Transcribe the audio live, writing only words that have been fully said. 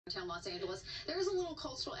downtown Los Angeles. There is a little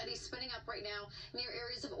coastal eddy spinning up right now near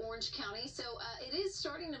areas of Orange County, so it is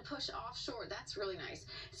starting to push offshore. That's really nice.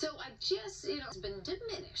 So I just, it's been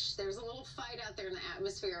diminished. There's a little fight out there in the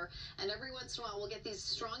atmosphere, and every once in a while we'll get these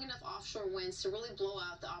strong enough offshore winds to really blow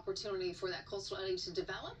out the opportunity for that coastal eddy to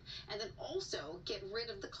develop, and then also get rid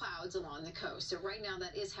of the clouds along the coast. So right now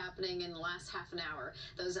that is happening in the last half an hour.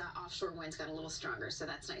 Those offshore winds got a little stronger, so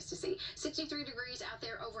that's nice to see. 63 degrees out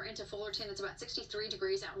there over into Fullerton. It's about 63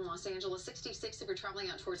 degrees out in Los Angeles, 66 if you're traveling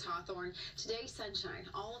out towards Hawthorne. Today, sunshine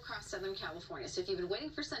all across Southern California. So if you've been waiting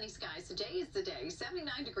for sunny skies, today is the day.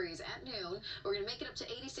 79 degrees at noon. We're going to make it up to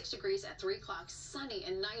 86 degrees at 3 o'clock. Sunny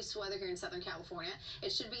and nice weather here in Southern California.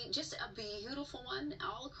 It should be just a beautiful one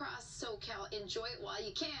all across SoCal. Enjoy it while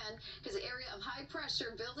you can, because the area of high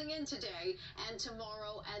pressure building in today and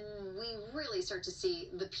tomorrow, and we really start to see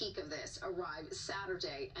the peak of this arrive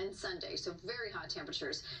Saturday and Sunday. So very hot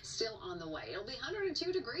temperatures still on the way. It'll be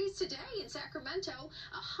 102 degrees today in Sacramento,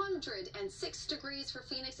 106 degrees for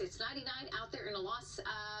Phoenix. It's 99 out there in Las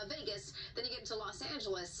Vegas. Then you get into Los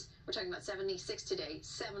Angeles. We're talking about 76 today,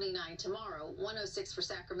 79 tomorrow, 106 for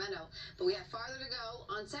Sacramento. But we have farther to go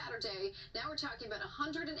on Saturday. Now we're talking about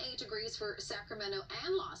 108 degrees for Sacramento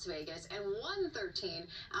and Las Vegas, and 113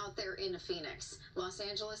 out there in Phoenix. Los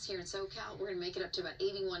Angeles, here in SoCal, we're going to make it up to about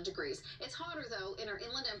 81 degrees. It's hotter, though, in our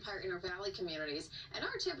Inland Empire, in our valley communities, and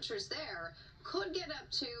our temperatures there could get up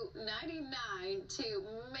to 99 to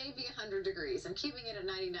maybe 100 degrees. I'm keeping it at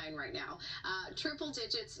 99 right now. Triple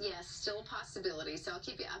digits, yes, still a possibility, so I'll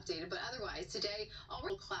keep you updated. But otherwise, today, all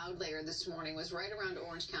cloud layer this morning was right around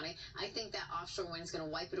Orange County. I think that offshore wind's going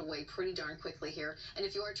to wipe it away pretty darn quickly here. And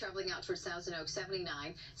if you are traveling out towards Thousand Oaks,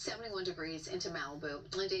 79, 71 degrees into Malibu,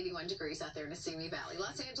 and 81 degrees out there in the Simi Valley.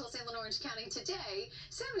 Los Angeles, Inland Orange County today,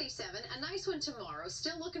 77. A nice one tomorrow.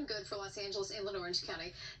 Still looking good for Los Angeles, Inland Orange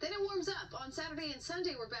County. Then it warms up on Saturday and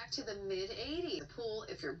Sunday. We're back to the mid-80s. The pool,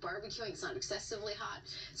 if you're barbecuing, it's not excessively hot.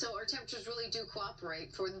 So our temperatures really do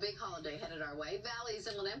cooperate for the big holiday headed our way. Valleys,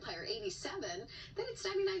 Inland Empire, 87. Then it's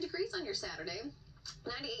 99 degrees on your Saturday.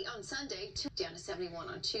 98 on Sunday, down to 71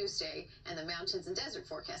 on Tuesday, and the mountains and desert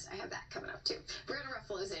forecast, I have that coming up too. Brianna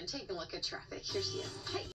Ruffalo's in, taking a look at traffic. Here's you. Hey.